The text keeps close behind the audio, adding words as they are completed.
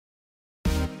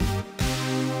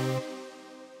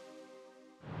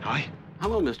Hi.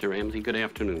 Hello, Mr. Ramsey. Good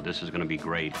afternoon. This is going to be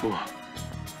great.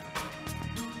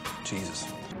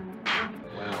 Jesus.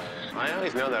 Wow. I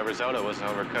always know that risotto was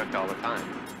overcooked all the time.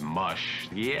 Mush.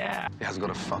 Yeah. He hasn't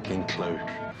got a fucking clue.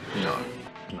 No.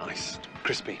 Nice.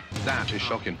 Crispy. That is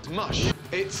shocking. It's mush.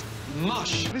 It's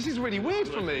mush. This is really weird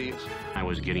for me. I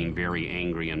was getting very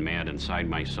angry and mad inside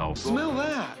myself. Smell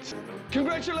that.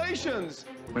 Congratulations.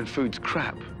 When food's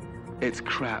crap, it's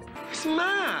crap. It's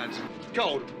mad.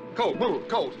 Cold. Cold.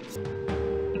 Cold.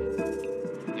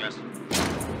 Yes.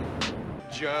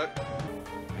 Jerk.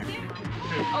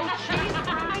 Oh,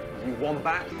 jeez. You want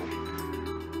back?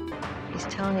 He's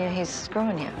telling you he's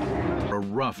screwing you. A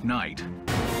rough night.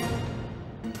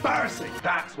 Embarrassing.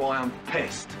 That's why I'm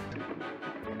pissed.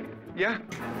 Yeah?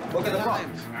 Look at the book.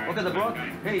 Look at the book.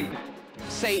 Hey.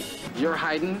 Say you're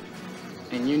hiding,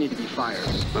 and you need to be fired.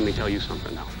 Let me tell you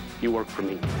something now. You work for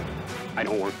me. I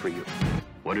don't work for you.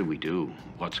 What did we do?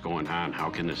 What's going on? How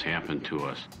can this happen to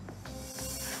us?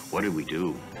 What did we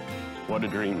do? What a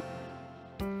dream.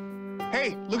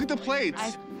 Hey, look at the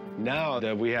plates. Now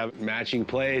that we have matching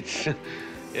plates,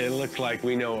 it looks like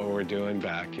we know what we're doing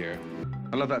back here.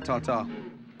 I love that tartare.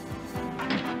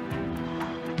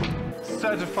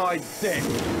 Certified dick.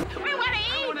 We want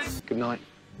to eat! Good night.